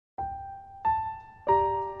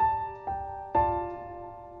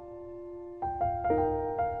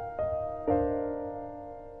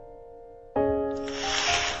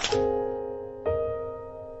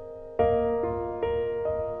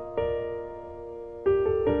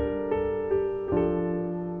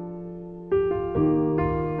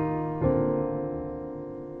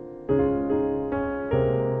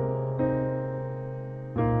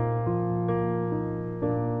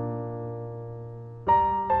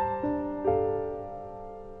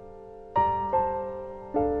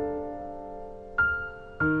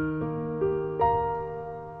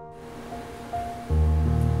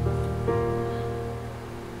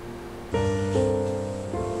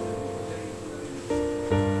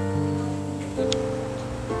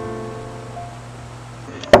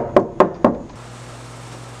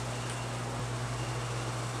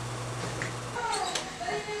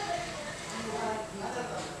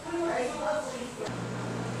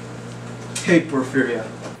Hey, Porphyria.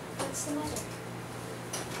 What's the matter?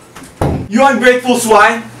 You ungrateful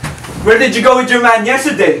swine! Where did you go with your man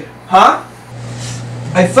yesterday, huh?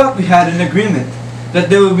 I thought we had an agreement that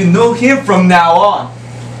there will be no him from now on.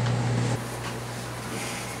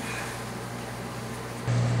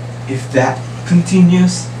 If that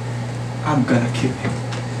continues, I'm gonna kill him.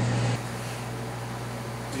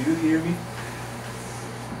 Do you hear me?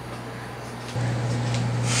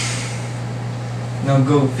 Now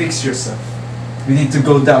go fix yourself. We need to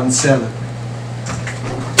go down and cellar.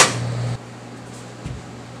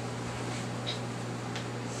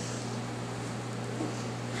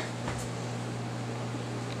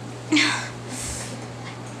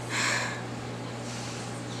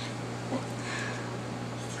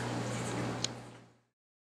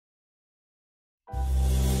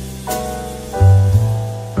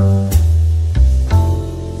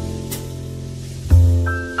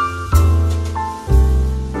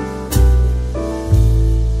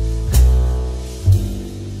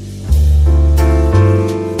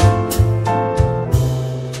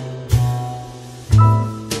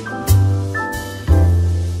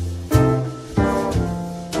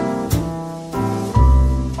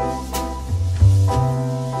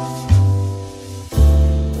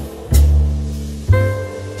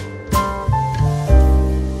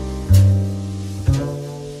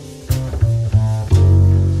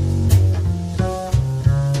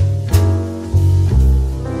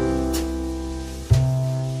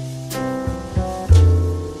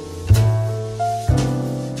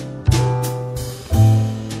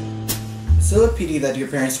 Still a pity that your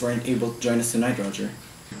parents weren't able to join us tonight, Roger.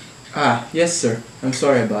 Ah, yes sir. I'm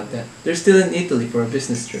sorry about that. They're still in Italy for a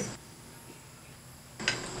business trip.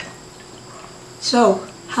 So,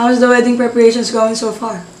 how's the wedding preparations going so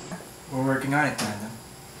far? We're working on it, madam.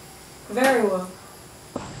 Very well.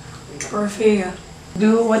 Porphyria,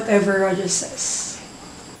 do whatever Roger says.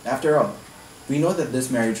 After all, we know that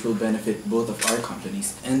this marriage will benefit both of our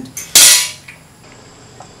companies and...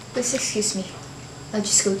 Please excuse me. I'll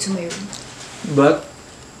just go to my room. But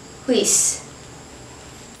Please.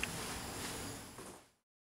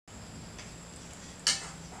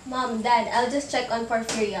 Mom, Dad, I'll just check on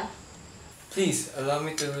Porphyria. please allow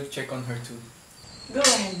me to check on her too. Go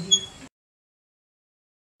ahead.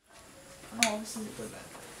 Oh, see.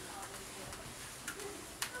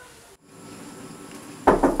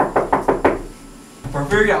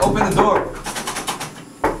 Porphyria, open the door!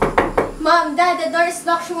 Mom, Dad, the door is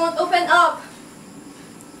locked. She won't open up.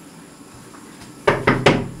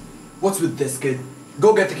 What's with this kid?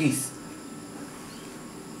 Go get the keys.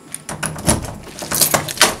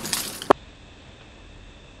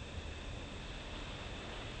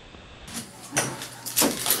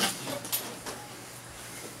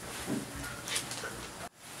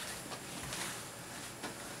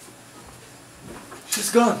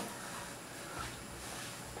 She's gone.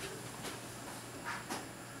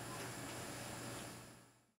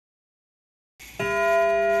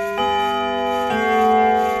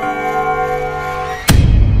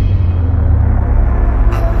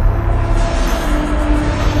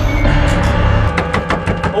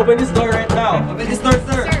 Open this door right now. Open this door,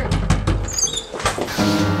 sir.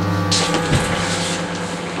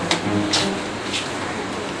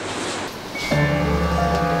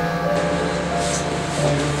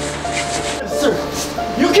 Sir,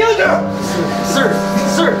 you killed her. Sir,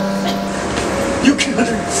 you killed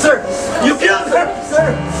her. Sir, you killed her.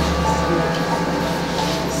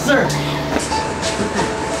 Sir.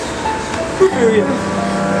 Porphyria,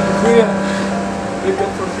 wake up,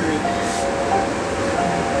 Porphyria.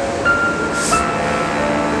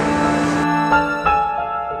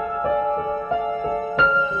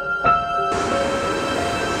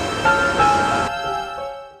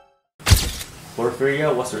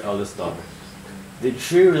 Porphyria was her eldest daughter. Did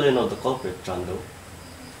she really know the culprit, John Doe?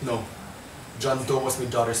 No. John Doe was my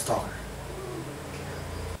daughter's stalker.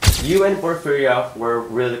 You and Porphyria were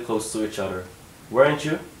really close to each other, weren't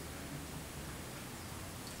you?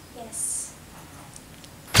 Yes.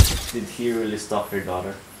 Did he really stalk your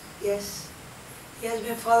daughter? Yes. He has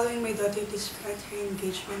been following my daughter despite her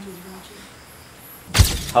engagement with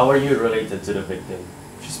Roger. How are you related to the victim?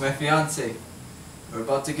 she's my fiancée. We're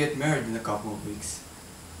about to get married in a couple of weeks.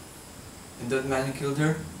 And that man who killed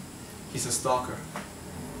her, he's a stalker.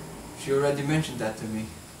 She already mentioned that to me.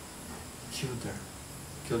 Killed her.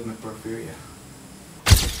 Killed my Porphyria.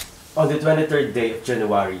 On the 23rd day of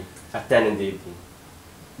January, at 10 in the evening.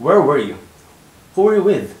 Where were you? Who were you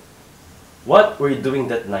with? What were you doing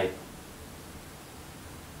that night?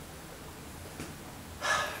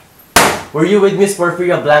 Were you with Miss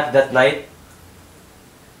Porphyria Blank that night?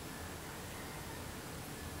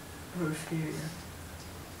 Porphyria.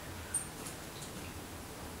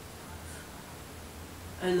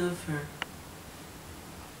 I love her.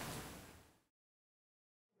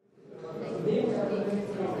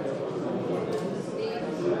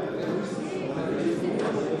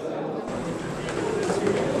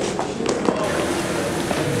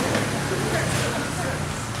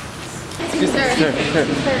 Sir.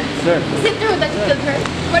 Is it true that you killed her?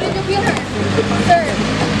 Where did you kill her?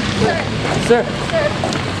 Sir.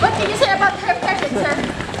 What can you say about her parents, sir?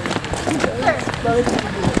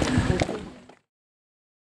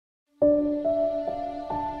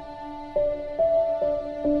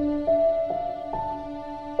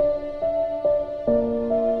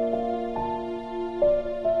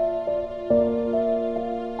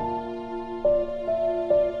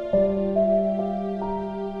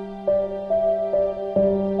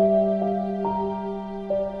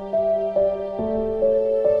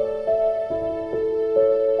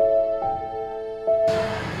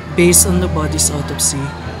 Based on the body's autopsy,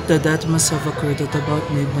 the death must have occurred at about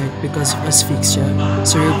midnight because of asphyxia,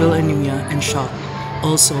 cerebral anemia, and shock.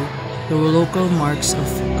 Also, there were local marks of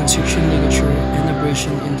constriction ligature and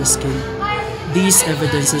abrasion in the skin. These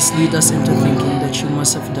evidences lead us into thinking that she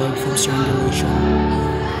must have died from strangulation.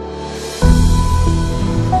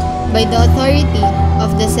 By the authority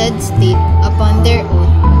of the said state upon their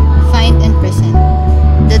oath, find and present,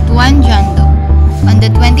 that one John Doe, on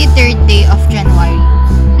the 23rd day of January,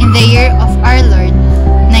 in the year of our Lord,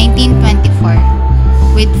 1924,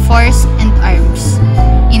 with force and arms,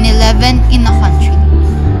 in 11 in a country,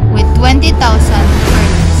 with 20,000 or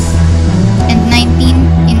less, and 19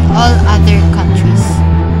 in all other countries,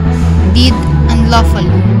 did unlawfully,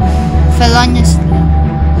 feloniously,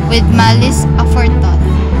 with malice aforethought,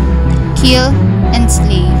 kill and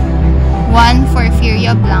slay one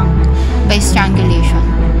Porphyria Blanc by strangulation.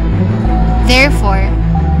 Therefore,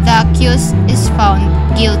 the accused is found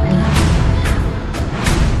guilty.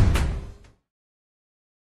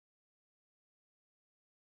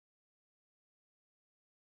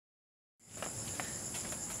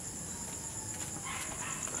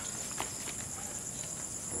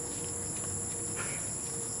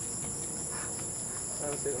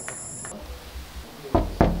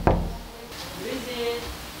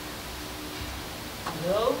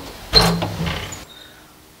 Hello?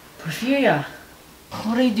 Porphyria,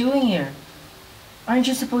 what are you doing here? Aren't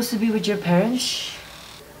you supposed to be with your parents?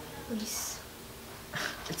 Please.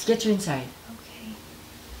 Let's get you inside. Okay.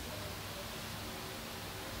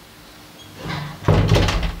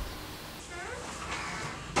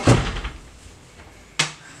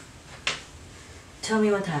 Tell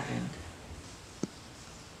me what happened.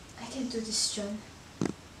 I can't do this, John.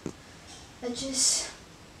 I just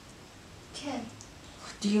can't.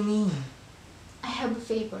 What do you mean? I have a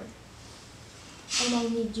favor. And I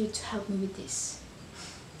need you to help me with this.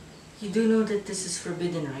 You do know that this is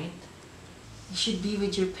forbidden, right? You should be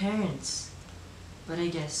with your parents. But I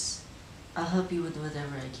guess I'll help you with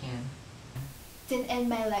whatever I can. Then end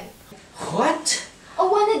my life. What? I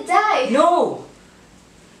wanna die! No!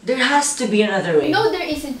 There has to be another way. No, there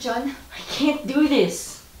isn't, John. I can't do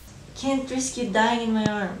this. I can't risk you dying in my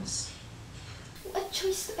arms. What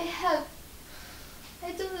choice do I have?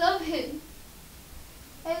 I don't love him.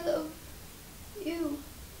 I love you.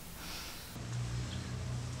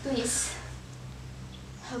 Please,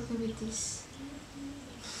 help me with this.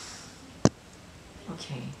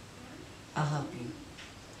 Okay, I'll help you.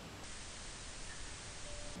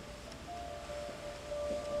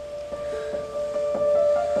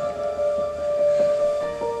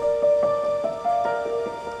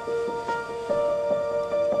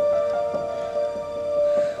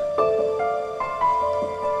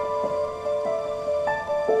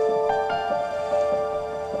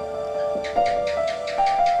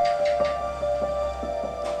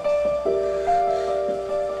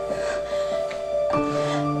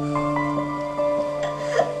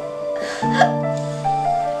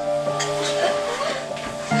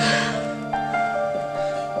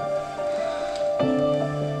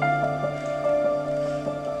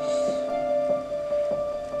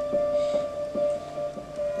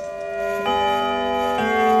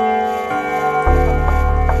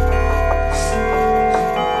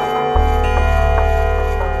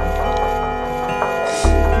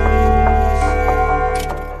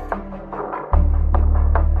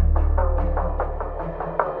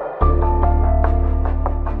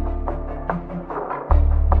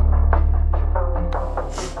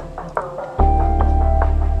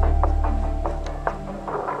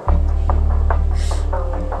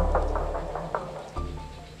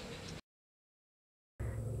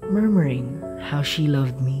 Murmuring how she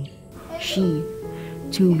loved me. She,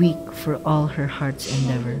 too weak for all her heart's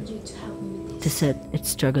endeavor to set its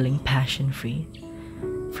struggling passion free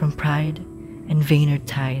from pride and vainer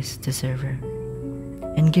ties to serve her,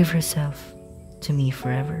 and give herself to me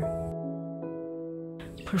forever.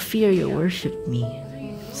 Porphyria worshipped me,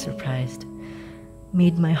 surprised,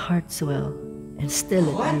 made my heart swell, and still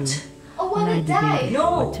it grew when I debated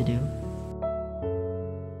what to do.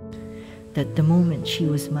 That the moment she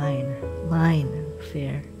was mine,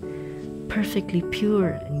 fair, perfectly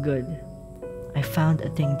pure and good, I found a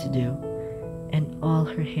thing to do, and all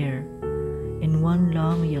her hair, in one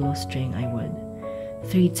long yellow string I would,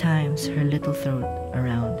 3 times her little throat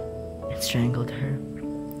around, and strangled her.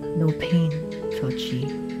 No pain felt she.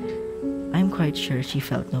 I'm quite sure she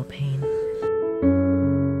felt no pain.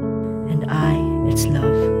 And I, its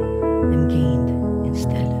love, am gained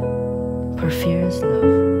instead. Porphyria's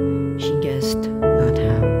love.